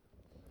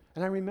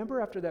 And I remember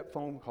after that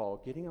phone call,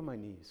 getting on my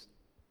knees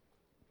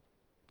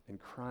and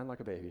crying like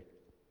a baby,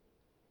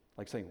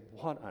 like saying,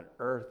 what on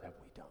earth have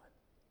we done?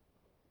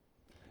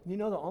 And you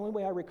know, the only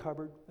way I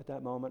recovered at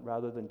that moment,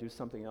 rather than do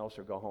something else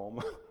or go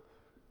home,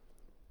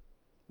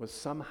 was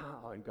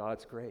somehow in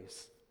God's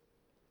grace,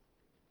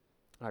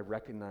 I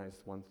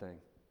recognized one thing,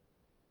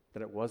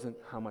 that it wasn't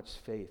how much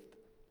faith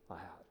I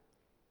had.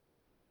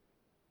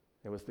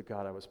 It was the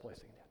God I was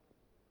placing in.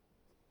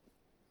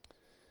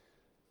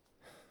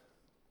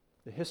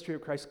 The history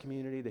of Christ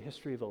Community, the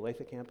history of the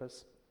Olathe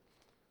campus,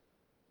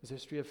 is a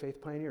history of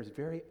faith pioneers,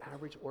 very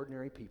average,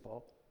 ordinary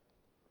people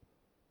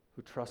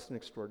who trust an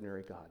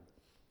extraordinary God.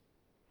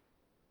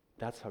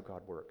 That's how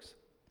God works.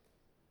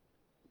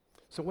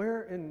 So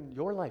where in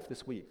your life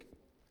this week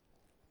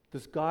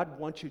does God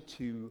want you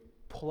to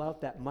pull out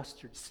that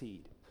mustard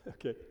seed,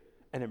 okay,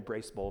 and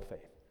embrace bold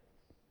faith?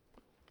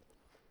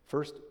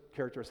 First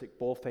characteristic,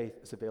 bold faith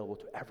is available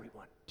to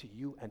everyone, to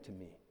you and to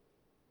me,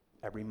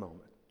 every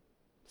moment.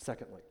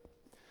 Secondly,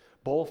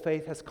 bold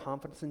faith has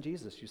confidence in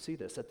Jesus. You see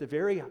this. At the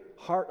very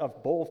heart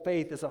of bold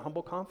faith is a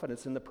humble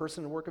confidence in the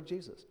person and work of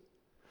Jesus.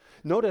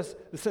 Notice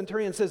the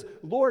centurion says,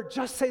 "Lord,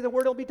 just say the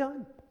word, it'll be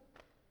done."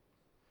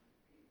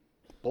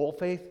 Bold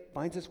faith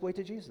finds its way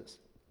to Jesus,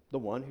 the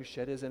one who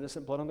shed his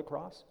innocent blood on the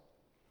cross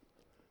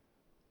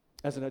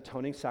as an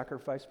atoning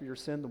sacrifice for your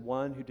sin, the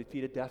one who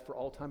defeated death for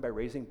all time by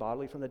raising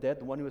bodily from the dead,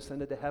 the one who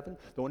ascended to heaven,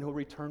 the one who will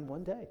return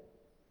one day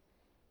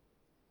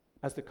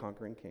as the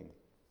conquering king.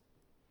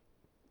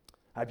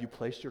 Have you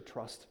placed your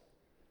trust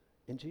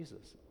in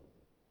Jesus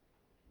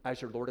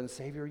as your Lord and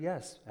Savior?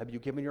 Yes. Have you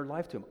given your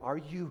life to him? Are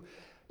you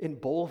in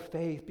bold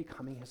faith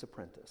becoming his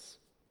apprentice?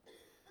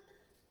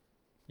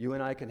 You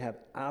and I can have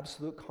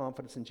absolute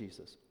confidence in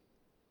Jesus.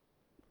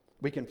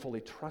 We can fully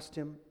trust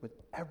him with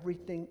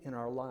everything in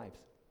our lives.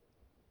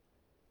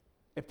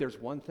 If there's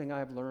one thing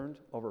I've learned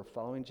over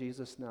following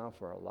Jesus now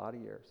for a lot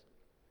of years,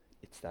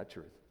 it's that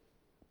truth.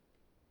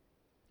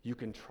 You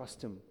can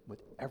trust him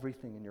with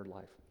everything in your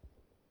life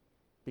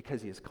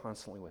because he is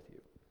constantly with you.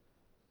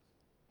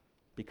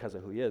 because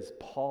of who he is.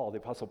 Paul, the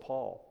Apostle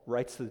Paul,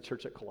 writes to the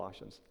church at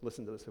Colossians.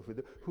 Listen to this,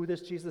 who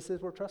this Jesus is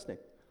we're trusting.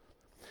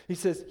 He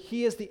says,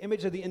 he is the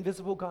image of the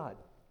invisible God,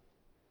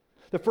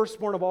 the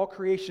firstborn of all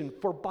creation.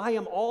 For by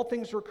him all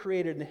things were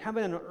created in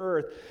heaven and on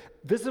earth,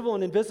 visible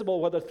and invisible,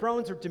 whether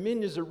thrones or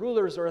dominions or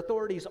rulers or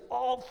authorities,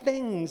 all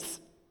things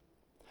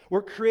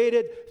were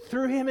created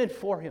through him and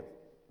for him.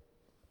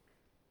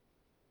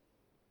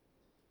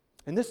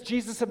 And this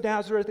Jesus of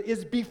Nazareth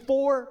is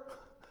before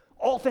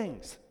all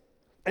things,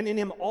 and in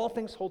him all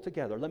things hold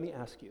together. Let me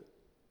ask you,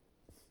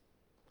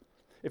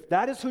 if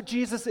that is who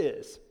Jesus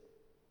is,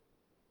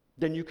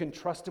 then you can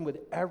trust him with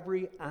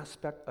every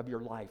aspect of your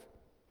life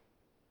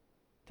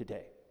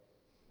today,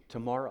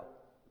 tomorrow,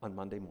 on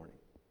Monday morning.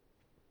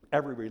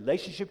 Every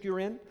relationship you're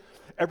in,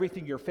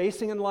 everything you're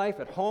facing in life,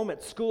 at home,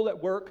 at school,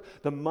 at work,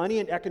 the money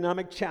and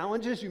economic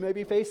challenges you may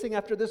be facing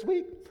after this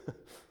week,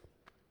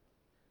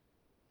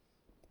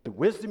 the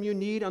wisdom you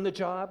need on the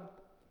job.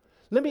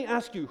 Let me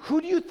ask you,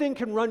 who do you think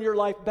can run your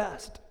life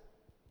best?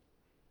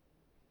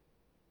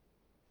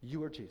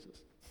 You or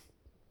Jesus?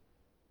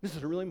 This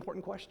is a really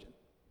important question.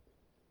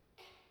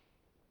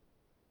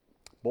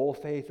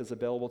 Bold faith is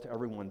available to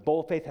everyone.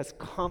 Bold faith has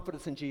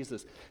confidence in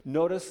Jesus.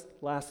 Notice,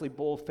 lastly,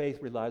 bold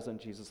faith relies on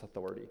Jesus'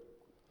 authority.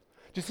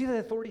 Do you see the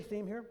authority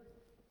theme here?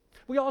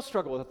 We all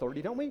struggle with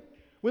authority, don't we?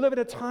 We live in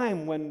a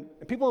time when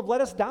people have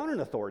let us down in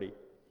authority.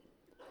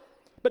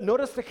 But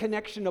notice the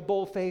connection of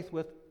bold faith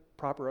with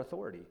proper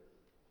authority.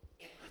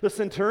 The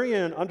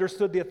centurion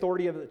understood the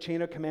authority of the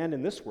chain of command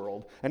in this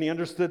world, and he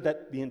understood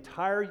that the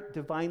entire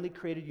divinely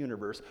created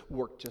universe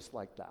worked just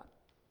like that.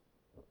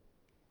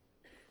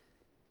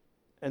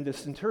 And the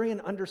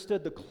centurion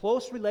understood the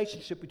close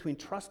relationship between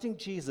trusting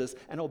Jesus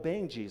and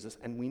obeying Jesus,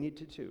 and we need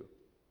to too.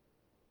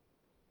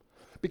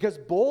 Because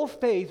bold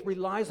faith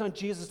relies on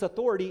Jesus'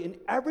 authority in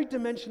every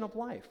dimension of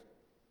life.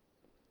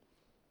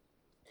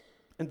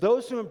 And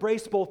those who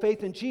embrace bold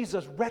faith in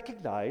Jesus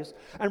recognize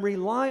and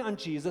rely on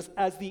Jesus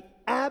as the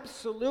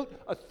absolute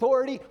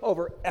authority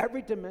over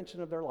every dimension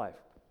of their life.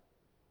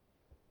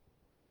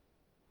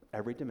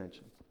 Every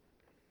dimension.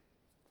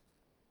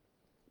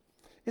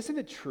 Isn't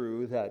it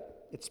true that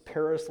it's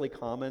perilously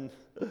common,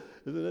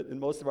 isn't it, in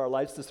most of our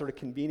lives to sort of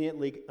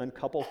conveniently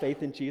uncouple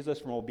faith in Jesus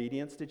from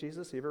obedience to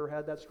Jesus? Have you ever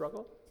had that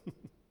struggle?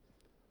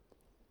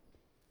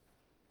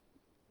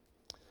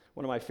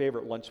 One of my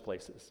favorite lunch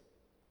places,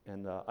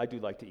 and I do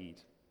like to eat.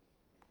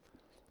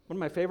 One of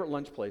my favorite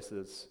lunch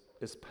places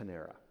is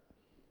Panera.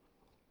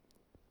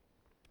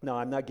 Now,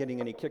 I'm not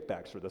getting any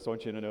kickbacks for this. I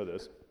want you to know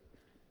this.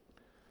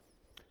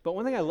 But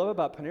one thing I love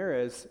about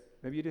Panera is,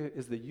 maybe you do,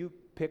 is the You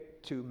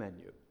Pick Two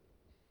menu.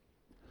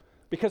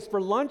 Because for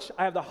lunch,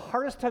 I have the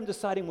hardest time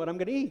deciding what I'm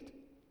going to eat.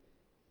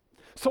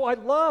 So I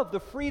love the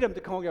freedom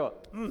to come and go,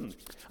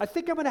 I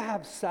think I'm going to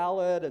have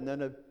salad and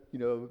then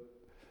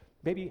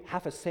maybe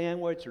half a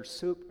sandwich or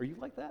soup. Are you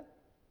like that?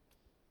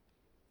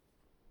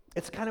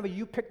 It's kind of a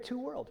you pick two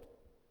world.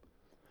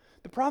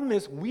 The problem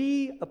is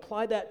we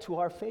apply that to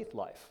our faith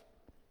life.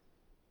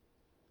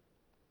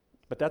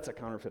 But that's a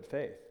counterfeit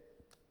faith.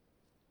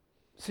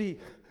 See,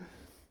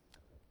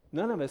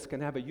 none of us can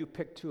have a you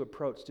pick two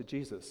approach to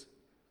Jesus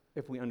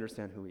if we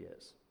understand who he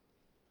is.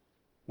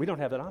 We don't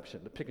have that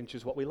option to pick and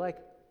choose what we like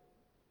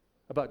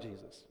about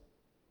Jesus.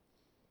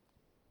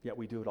 Yet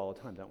we do it all the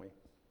time, don't we?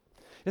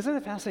 Isn't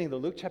it fascinating that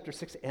Luke chapter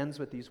 6 ends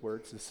with these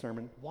words, this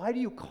sermon? Why do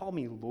you call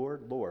me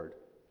Lord, Lord,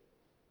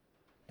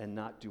 and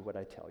not do what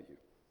I tell you?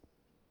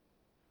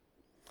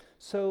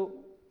 So,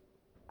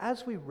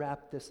 as we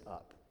wrap this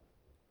up,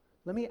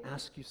 let me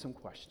ask you some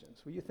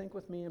questions. Will you think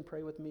with me and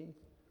pray with me?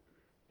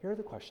 Here are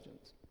the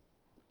questions.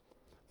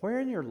 Where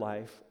in your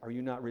life are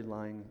you not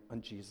relying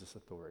on Jesus'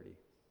 authority?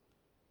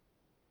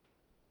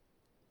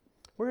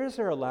 Where is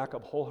there a lack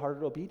of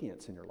wholehearted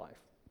obedience in your life?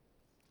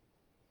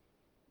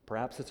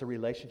 Perhaps it's a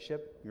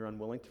relationship you're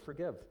unwilling to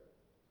forgive.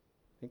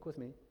 Think with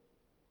me.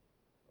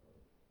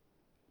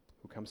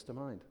 Who comes to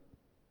mind?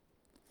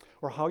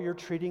 Or how you're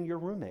treating your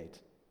roommate,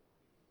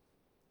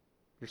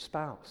 your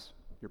spouse,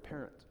 your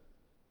parent.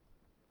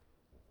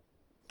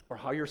 Or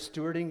how you're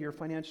stewarding your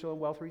financial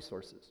and wealth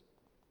resources.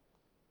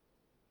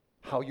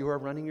 How you are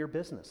running your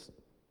business,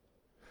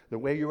 the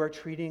way you are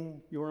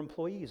treating your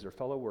employees or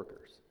fellow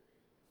workers.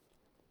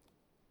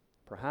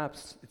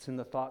 Perhaps it's in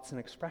the thoughts and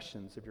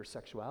expressions of your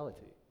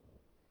sexuality.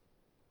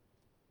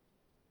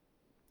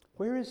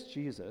 Where is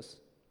Jesus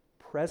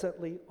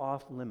presently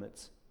off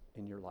limits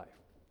in your life?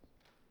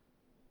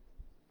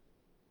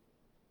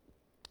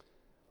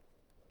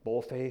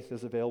 Bold faith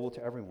is available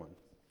to everyone.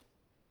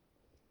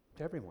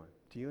 To everyone,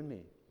 to you and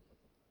me.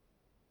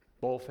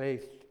 Bold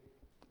faith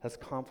has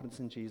confidence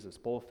in Jesus.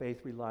 Bold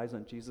faith relies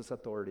on Jesus'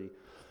 authority.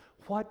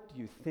 What do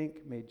you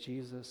think made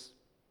Jesus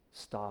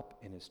stop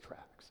in his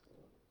tracks?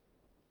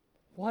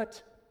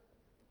 What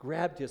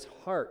grabbed his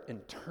heart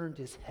and turned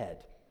his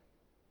head?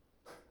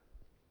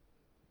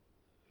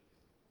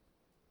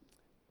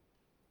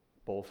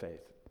 Bold faith.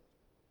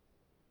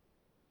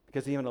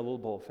 Because even a little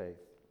bold faith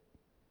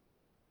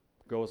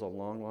goes a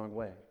long, long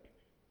way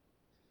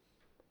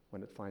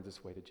when it finds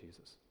its way to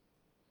Jesus.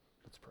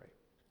 Let's pray.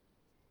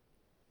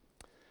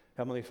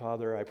 Heavenly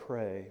Father, I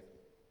pray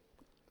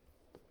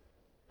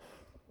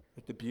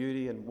that the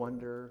beauty and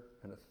wonder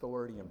and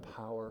authority and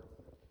power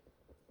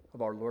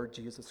of our Lord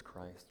Jesus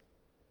Christ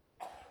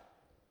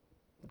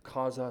would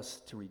cause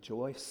us to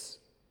rejoice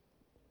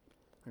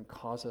and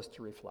cause us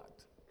to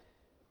reflect.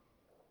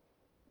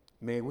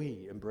 May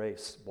we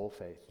embrace bold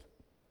faith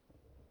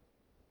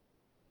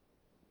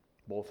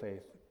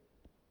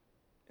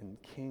in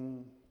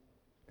King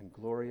and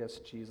glorious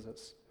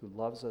Jesus, who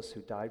loves us,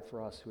 who died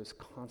for us, who is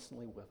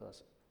constantly with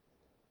us,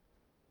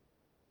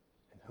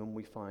 in whom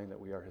we find that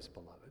we are his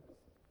beloved.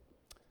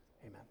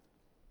 Amen.